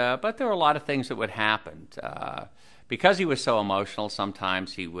 But there were a lot of things that would happen. Because he was so emotional,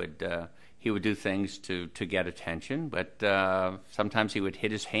 sometimes he would do things to get attention, but sometimes he would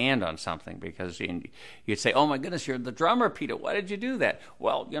hit his hand on something because you'd say, oh my goodness, you're the drummer, Peter, why did you do that?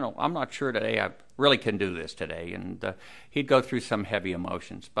 Well, I'm not sure today, I really can do this today. And he'd go through some heavy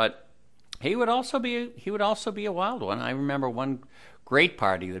emotions, but he would also be a wild one. I remember one great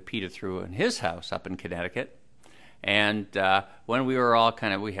party that Peter threw in his house up in Connecticut. And when we were all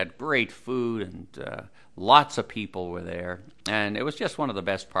we had great food and lots of people were there. And it was just one of the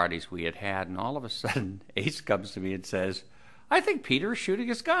best parties we had had. And all of a sudden, Ace comes to me and says, I think Peter is shooting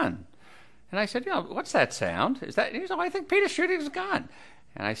his gun. And I said, what's that sound? He said, I think Peter's shooting his gun.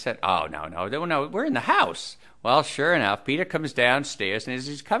 And I said, oh, no, we're in the house. Well, sure enough, Peter comes downstairs, and as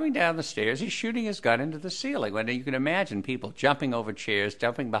he's coming down the stairs, he's shooting his gun into the ceiling. When you can imagine people jumping over chairs,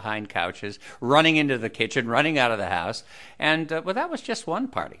 jumping behind couches, running into the kitchen, running out of the house. And that was just one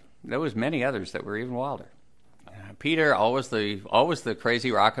party. There was many others that were even wilder. Peter, always the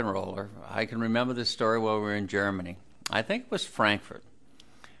crazy rock and roller. I can remember this story while we were in Germany. I think it was Frankfurt.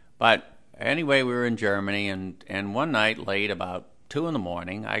 But anyway, we were in Germany, and one night late, about 2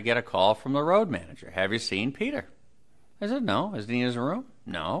 a.m, I get a call from the road manager. Have you seen Peter? I said, no. Isn't he in his room?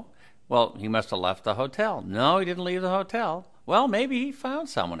 No. Well, he must have left the hotel. No, he didn't leave the hotel. Well, maybe he found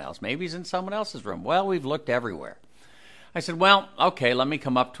someone else. Maybe he's in someone else's room. Well, we've looked everywhere. I said, well, okay, let me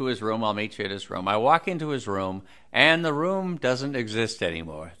come up to his room. I'll meet you at his room. I walk into his room, and the room doesn't exist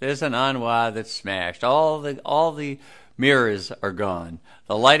anymore. There's an armoire that's smashed. All the mirrors are gone.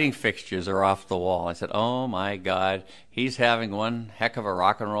 The lighting fixtures are off the wall. I said, oh, my God, he's having one heck of a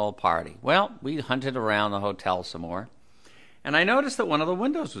rock and roll party. Well, we hunted around the hotel some more, and I noticed that one of the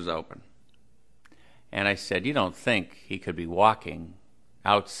windows was open. And I said, "You don't think he could be walking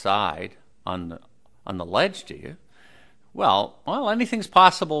outside on the ledge, do you?" Well, anything's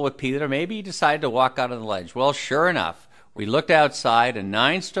possible with Peter. Maybe he decided to walk out on the ledge. Well, sure enough, we looked outside, and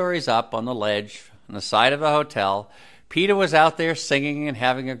 9 stories up on the ledge on the side of the hotel, Peter was out there singing and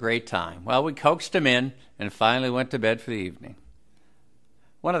having a great time. Well, we coaxed him in and finally went to bed for the evening.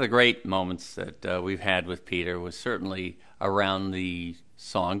 One of the great moments that we've had with Peter was certainly around the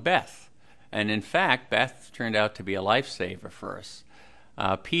song Beth. And in fact, Beth turned out to be a lifesaver for us.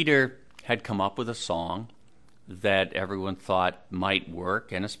 Peter had come up with a song that everyone thought might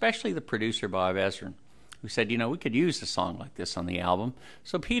work, and especially the producer, Bob Ezrin, who said, we could use a song like this on the album.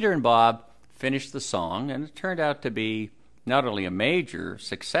 So Peter and Bob finished the song, and it turned out to be not only a major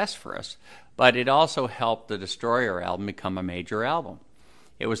success for us, but it also helped the Destroyer album become a major album.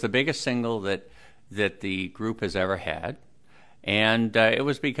 It was the biggest single that the group has ever had, and it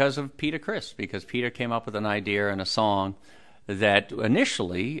was because of Peter Criss, because Peter came up with an idea and a song that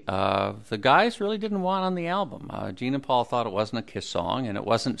initially the guys really didn't want on the album. Gene and Paul thought it wasn't a Kiss song, and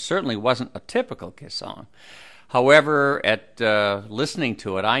it certainly wasn't a typical Kiss song. However, at listening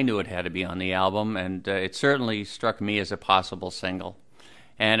to it, I knew it had to be on the album, and it certainly struck me as a possible single.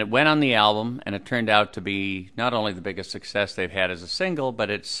 And it went on the album, and it turned out to be not only the biggest success they've had as a single, but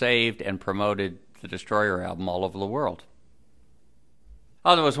it saved and promoted the Destroyer album all over the world.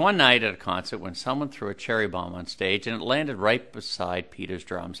 Oh, there was one night at a concert when someone threw a cherry bomb on stage, and it landed right beside Peter's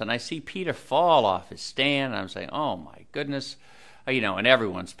drums. And I see Peter fall off his stand, and I'm saying, oh my goodness. And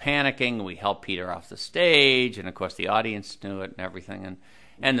everyone's panicking. We help Peter off the stage, and of course the audience knew it and everything.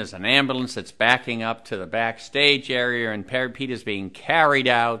 And there's an ambulance that's backing up to the backstage area, and Peter's being carried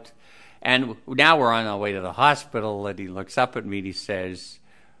out. And now we're on our way to the hospital, and he looks up at me and he says,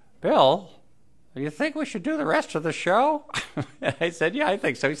 "Bill, do you think we should do the rest of the show?" I said, "Yeah, I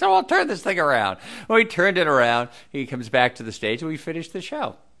think so." He said, "Well, turn this thing around." Well, he turned it around. He comes back to the stage, and we finished the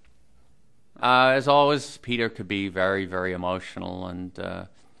show. As always, Peter could be very, very emotional, and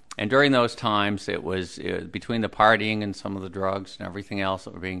during those times, it was between the partying and some of the drugs and everything else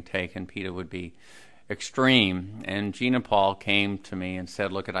that were being taken, Peter would be extreme. And Gene and Paul came to me and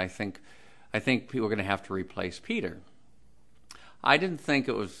said, "Look, I think we're going to have to replace Peter." I didn't think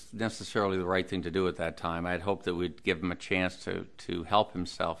it was necessarily the right thing to do at that time. I'd hoped that we'd give him a chance to help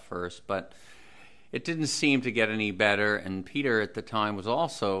himself first, but it didn't seem to get any better, and Peter at the time was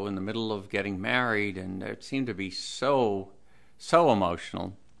also in the middle of getting married, and it seemed to be so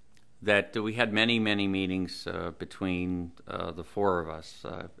emotional that we had many, many meetings between the 4 of us,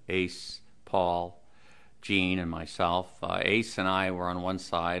 Ace, Paul, Gene, and myself. Ace and I were on one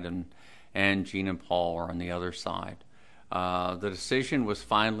side, and Gene and Paul were on the other side. The decision was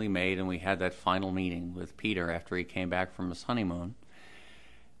finally made, and we had that final meeting with Peter after he came back from his honeymoon,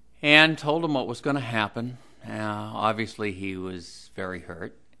 and told him what was going to happen. Obviously, he was very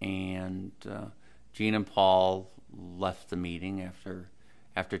hurt, and Gene and Paul left the meeting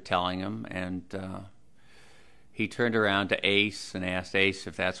after telling him, and he turned around to Ace and asked Ace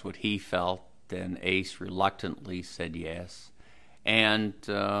if that's what he felt, and Ace reluctantly said yes. And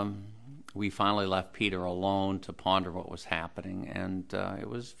we finally left Peter alone to ponder what was happening, and it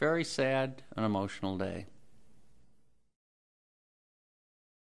was very sad, an emotional day.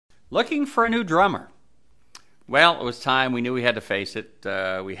 Looking for a new drummer. Well, it was time. We knew we had to face it.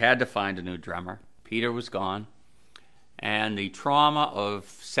 We had to find a new drummer. Peter was gone. And the trauma of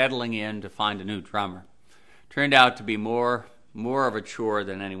settling in to find a new drummer turned out to be more of a chore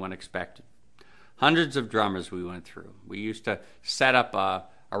than anyone expected. Hundreds of drummers we went through. We used to set up a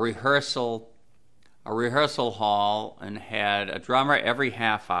rehearsal hall and had a drummer every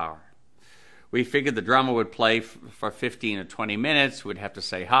half hour. We figured the drummer would play for 15 or 20 minutes. We'd have to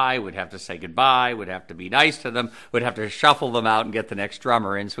say hi. We'd have to say goodbye. We'd have to be nice to them. We'd have to shuffle them out and get the next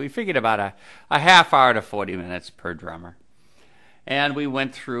drummer in. So we figured about a half hour to 40 minutes per drummer. And we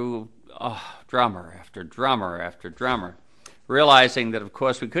went through drummer after drummer after drummer, realizing that, of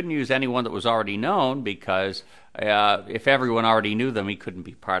course, we couldn't use anyone that was already known because if everyone already knew them, he couldn't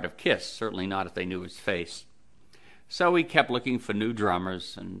be part of KISS, certainly not if they knew his face. So we kept looking for new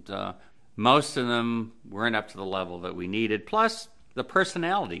drummers, and most of them weren't up to the level that we needed. Plus, the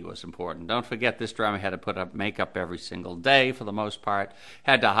personality was important. Don't forget, this drummer had to put up makeup every single day for the most part,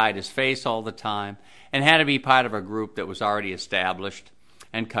 had to hide his face all the time, and had to be part of a group that was already established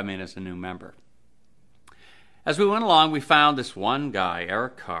and come in as a new member. As we went along, we found this one guy,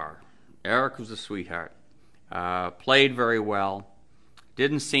 Eric Carr. Eric was a sweetheart. Played very well,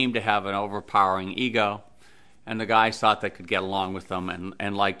 didn't seem to have an overpowering ego, and the guys thought they could get along with him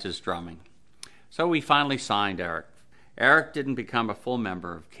and liked his drumming. So we finally signed Eric. Eric didn't become a full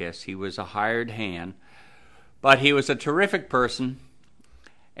member of KISS. He was a hired hand, but he was a terrific person.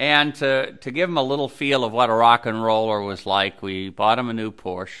 And to give him a little feel of what a rock and roller was like, we bought him a new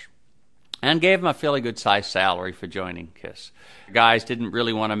Porsche and gave him a fairly good-sized salary for joining KISS. The guys didn't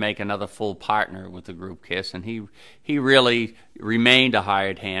really want to make another full partner with the group KISS, and he really remained a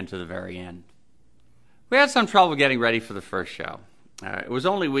hired hand to the very end. We had some trouble getting ready for the first show. It was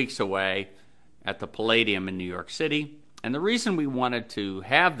only weeks away at the Palladium in New York City, and the reason we wanted to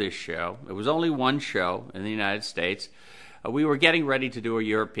have this show, it was only one show in the United States. We were getting ready to do a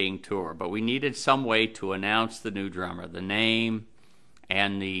European tour, but we needed some way to announce the new drummer, the name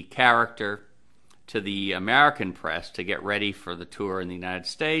and the character, to the American press to get ready for the tour in the United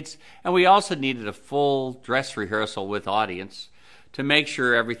States. And we also needed a full dress rehearsal with audience to make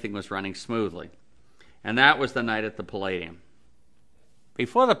sure everything was running smoothly. And that was the night at the Palladium.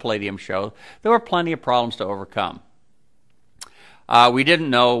 Before the Palladium show, there were plenty of problems to overcome. We didn't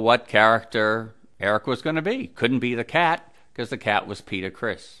know what character Eric was going to be. Couldn't be the cat, because the cat was Peter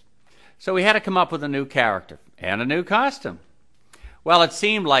Criss. So we had to come up with a new character and a new costume. Well, it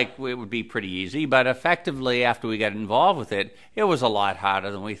seemed like it would be pretty easy, but effectively, after we got involved with it, it was a lot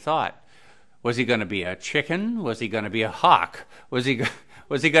harder than we thought. Was he going to be a chicken? Was he going to be a hawk? Was he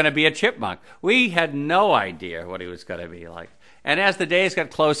going to be a chipmunk? We had no idea what he was going to be like. And as the days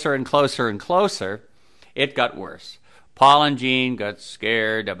got closer and closer and closer, it got worse. Paul and Gene got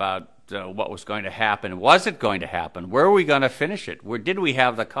scared about what was going to happen. Was it going to happen? Where were we going to finish it? Where did we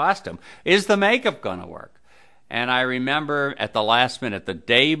have the costume? Is the makeup going to work? And I remember at the last minute, the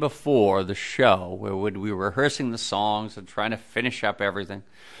day before the show, where we were rehearsing the songs and trying to finish up everything,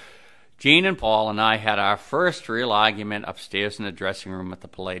 Gene and Paul and I had our first real argument upstairs in the dressing room at the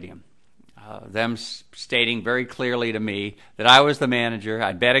Palladium. Them stating very clearly to me that I was the manager,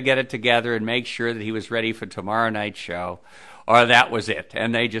 I'd better get it together and make sure that he was ready for tomorrow night's show, or that was it.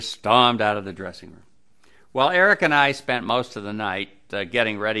 And they just stormed out of the dressing room. Well, Eric and I spent most of the night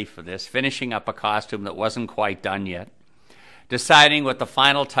getting ready for this, finishing up a costume that wasn't quite done yet, deciding what the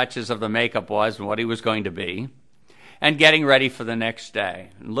final touches of the makeup was and what he was going to be, and getting ready for the next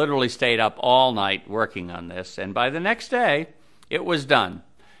day. And literally stayed up all night working on this, and by the next day, it was done.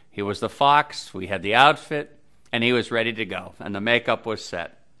 He was the fox, we had the outfit, and he was ready to go, and the makeup was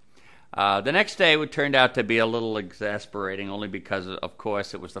set. The next day it turned out to be a little exasperating, only because, of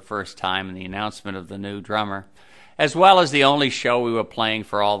course, it was the first time in the announcement of the new drummer, as well as the only show we were playing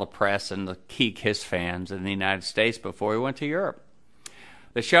for all the press and the key KISS fans in the United States before we went to Europe.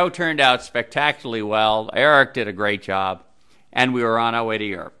 The show turned out spectacularly well. Eric did a great job, and we were on our way to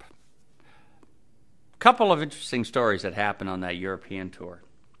Europe. A couple of interesting stories that happened on that European tour.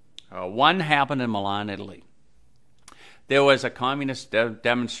 One happened in Milan, Italy. There was a communist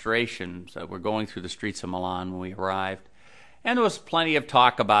demonstrations that were going through the streets of Milan when we arrived, and there was plenty of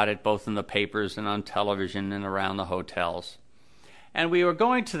talk about it, both in the papers and on television and around the hotels. And we were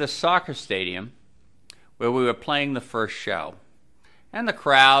going to the soccer stadium where we were playing the first show. And the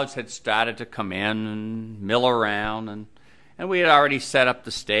crowds had started to come in and mill around, and we had already set up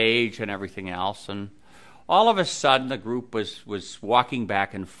the stage and everything else. And all of a sudden, the group was walking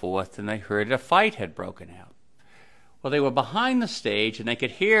back and forth, and they heard a fight had broken out. Well, they were behind the stage, and they could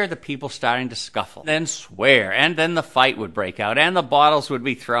hear the people starting to scuffle, then swear, and then the fight would break out, and the bottles would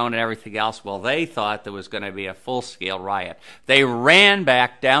be thrown and everything else. Well, they thought there was going to be a full-scale riot. They ran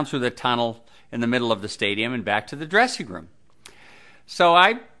back down through the tunnel in the middle of the stadium and back to the dressing room. So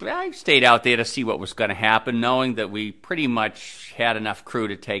I stayed out there to see what was going to happen, knowing that we pretty much had enough crew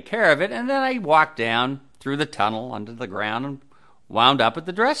to take care of it, and then I walked down through the tunnel under the ground and wound up at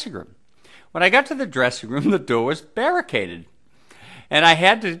the dressing room. When I got to the dressing room, the door was barricaded. And I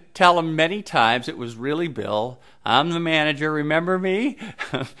had to tell him many times it was really Bill. I'm the manager, remember me?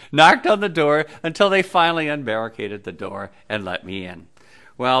 Knocked on the door until they finally unbarricaded the door and let me in.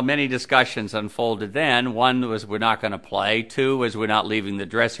 Well, many discussions unfolded then. One was we're not going to play. Two was we're not leaving the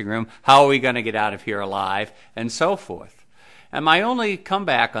dressing room. How are we going to get out of here alive? And so forth. And my only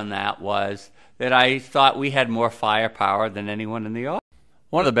comeback on that was that I thought we had more firepower than anyone in the audience.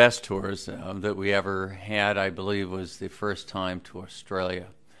 One of the best tours that we ever had, I believe, was the first time to Australia.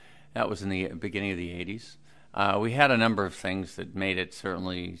 That was in the beginning of the 80s. We had a number of things that made it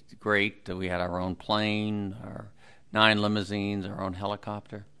certainly great. We had our own plane, our 9 limousines, our own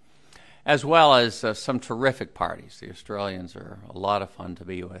helicopter, as well as some terrific parties. The Australians are a lot of fun to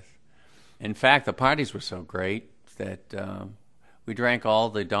be with. In fact, the parties were so great that we drank all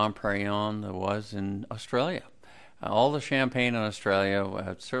the Dom Perignon there was in Australia. All the champagne in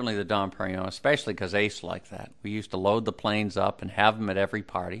Australia, certainly the Dom Perignon, especially because Ace liked that. We used to load the planes up and have them at every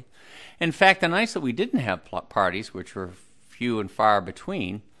party. In fact, the nights that we didn't have parties, which were few and far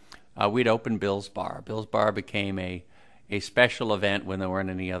between, we'd open Bill's Bar. Bill's Bar became a special event when there weren't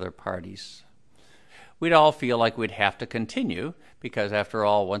any other parties. We'd all feel like we'd have to continue because, after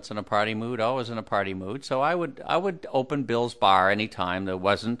all, once in a party mood, always in a party mood. So I would open Bill's Bar any time there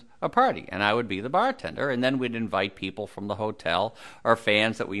wasn't a party, and I would be the bartender. And then we'd invite people from the hotel or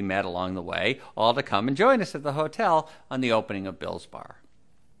fans that we met along the way, all to come and join us at the hotel on the opening of Bill's Bar.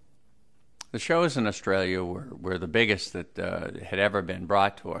 The shows in Australia were the biggest that had ever been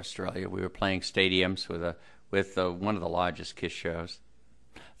brought to Australia. We were playing stadiums with one of the largest KISS shows.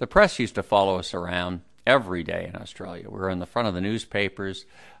 The press used to follow us around every day in Australia. We were in the front of the newspapers.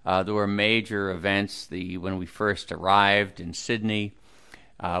 There were major events when we first arrived in Sydney,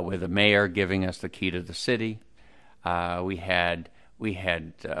 with the mayor giving us the key to the city. We had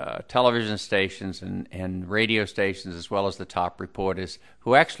television stations and radio stations, as well as the top reporters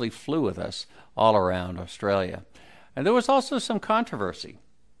who actually flew with us all around Australia. And there was also some controversy.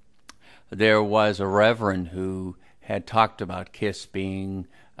 There was a reverend who had talked about KISS being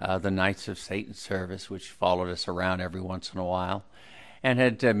the Knights of Satan service, which followed us around every once in a while, and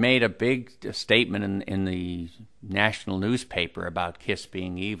had made a big statement in the national newspaper about KISS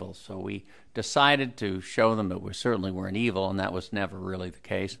being evil. So we decided to show them that we certainly weren't evil, and that was never really the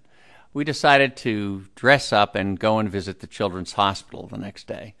case. We decided to dress up and go and visit the Children's Hospital the next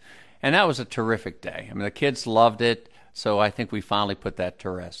day. And that was a terrific day. I mean, the kids loved it, so I think we finally put that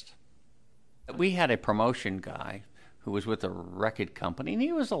to rest. We had a promotion guy who was with a record company, and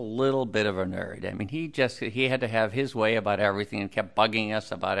he was a little bit of a nerd. I mean, he had to have his way about everything and kept bugging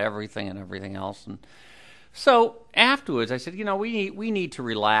us about everything and everything else. And so afterwards, I said, we need to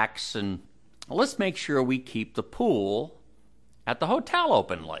relax, and let's make sure we keep the pool at the hotel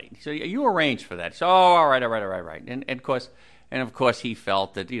open late. So you arranged for that. So all right. And of course, he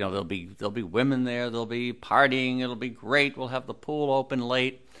felt that there'll be women there, there'll be partying, it'll be great. We'll have the pool open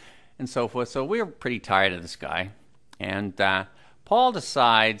late, and so forth. So we were pretty tired of this guy. And Paul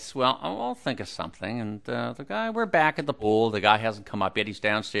decides, well, I'll think of something. And we're back at the pool. The guy hasn't come up yet. He's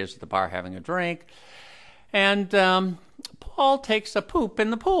downstairs at the bar having a drink. And Paul takes a poop in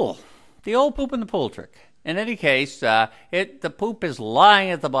the pool, the old poop in the pool trick. In any case, the poop is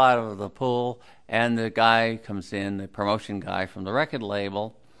lying at the bottom of the pool, and the guy comes in, the promotion guy from the record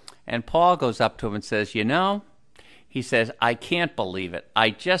label, and Paul goes up to him and says, he says, I can't believe it. I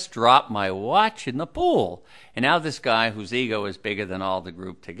just dropped my watch in the pool. And now this guy, whose ego is bigger than all the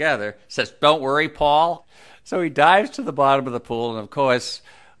group together, says, don't worry, Paul. So he dives to the bottom of the pool, and of course,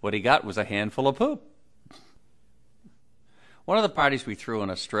 what he got was a handful of poop. One of the parties we threw in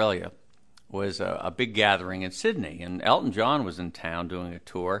Australia was a big gathering in Sydney, and Elton John was in town doing a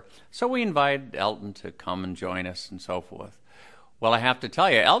tour, so we invited Elton to come and join us and so forth. Well, I have to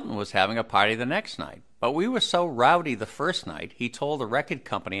tell you, Elton was having a party the next night. But we were so rowdy the first night, he told the record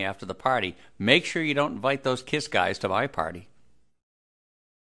company after the party, make sure you don't invite those KISS guys to my party.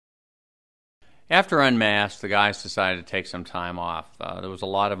 After Unmasked, the guys decided to take some time off. There was a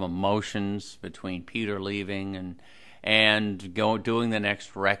lot of emotions between Peter leaving and doing the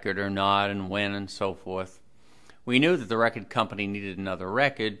next record or not, and when and so forth. We knew that the record company needed another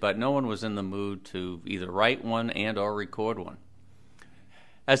record, but no one was in the mood to either write one and or record one.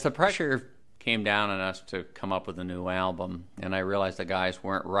 As the pressure came down on us to come up with a new album, and I realized the guys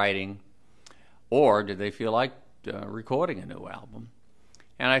weren't writing, or did they feel like recording a new album.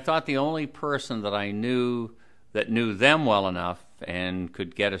 And I thought the only person that I knew that knew them well enough and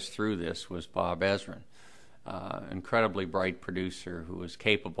could get us through this was Bob Ezrin, incredibly bright producer who was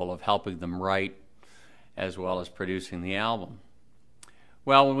capable of helping them write as well as producing the album.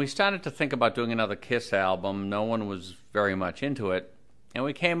 Well, when we started to think about doing another KISS album, no one was very much into it. And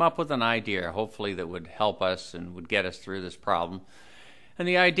we came up with an idea, hopefully, that would help us and would get us through this problem. And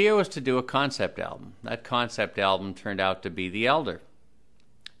the idea was to do a concept album. That concept album turned out to be The Elder.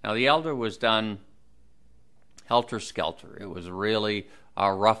 Now, The Elder was done helter-skelter. It was really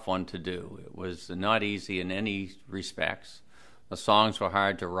a rough one to do. It was not easy in any respects. The songs were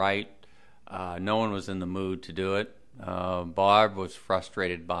hard to write. No one was in the mood to do it. Bob was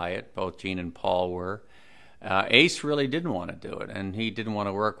frustrated by it. Both Gene and Paul were. Ace really didn't want to do it, and he didn't want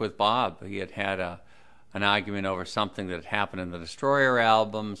to work with Bob. He had an argument over something that happened in the Destroyer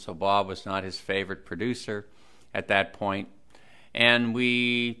album, so Bob was not his favorite producer at that point. And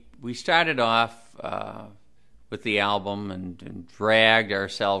we started off with the album and dragged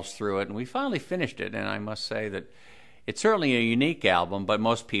ourselves through it, and we finally finished it, and I must say that it's certainly a unique album, but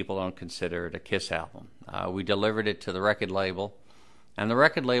most people don't consider it a KISS album. We delivered it to the record label, and the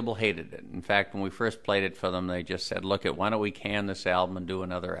record label hated it. In fact, when we first played it for them, they just said, look, why don't we can this album and do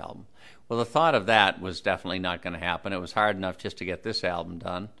another album? Well, the thought of that was definitely not going to happen. It was hard enough just to get this album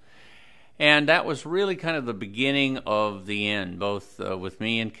done. And that was really kind of the beginning of the end, both with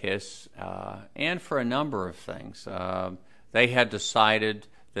me and KISS, and for a number of things. They had decided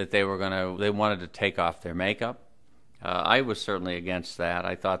that they wanted to take off their makeup. I was certainly against that.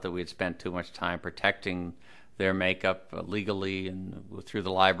 I thought that we had spent too much time protecting their makeup legally and through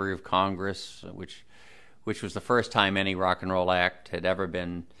the Library of Congress, which was the first time any rock and roll act had ever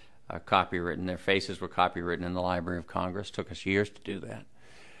been copywritten. Their faces were copywritten in the Library of Congress. It took us years to do that.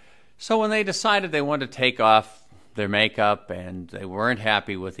 So when they decided they wanted to take off their makeup and they weren't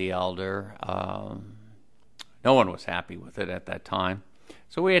happy with the elder, no one was happy with it at that time.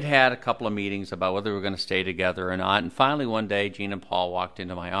 So we had a couple of meetings about whether we were going to stay together or not. And finally one day, Gene and Paul walked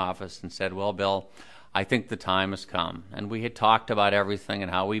into my office and said, well, Bill, I think the time has come. And we had talked about everything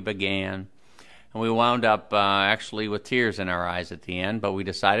and how we began. And we wound up actually with tears in our eyes at the end, but we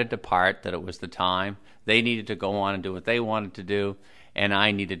decided to part, that it was the time. They needed to go on and do what they wanted to do, and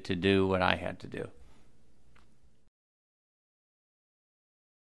I needed to do what I had to do.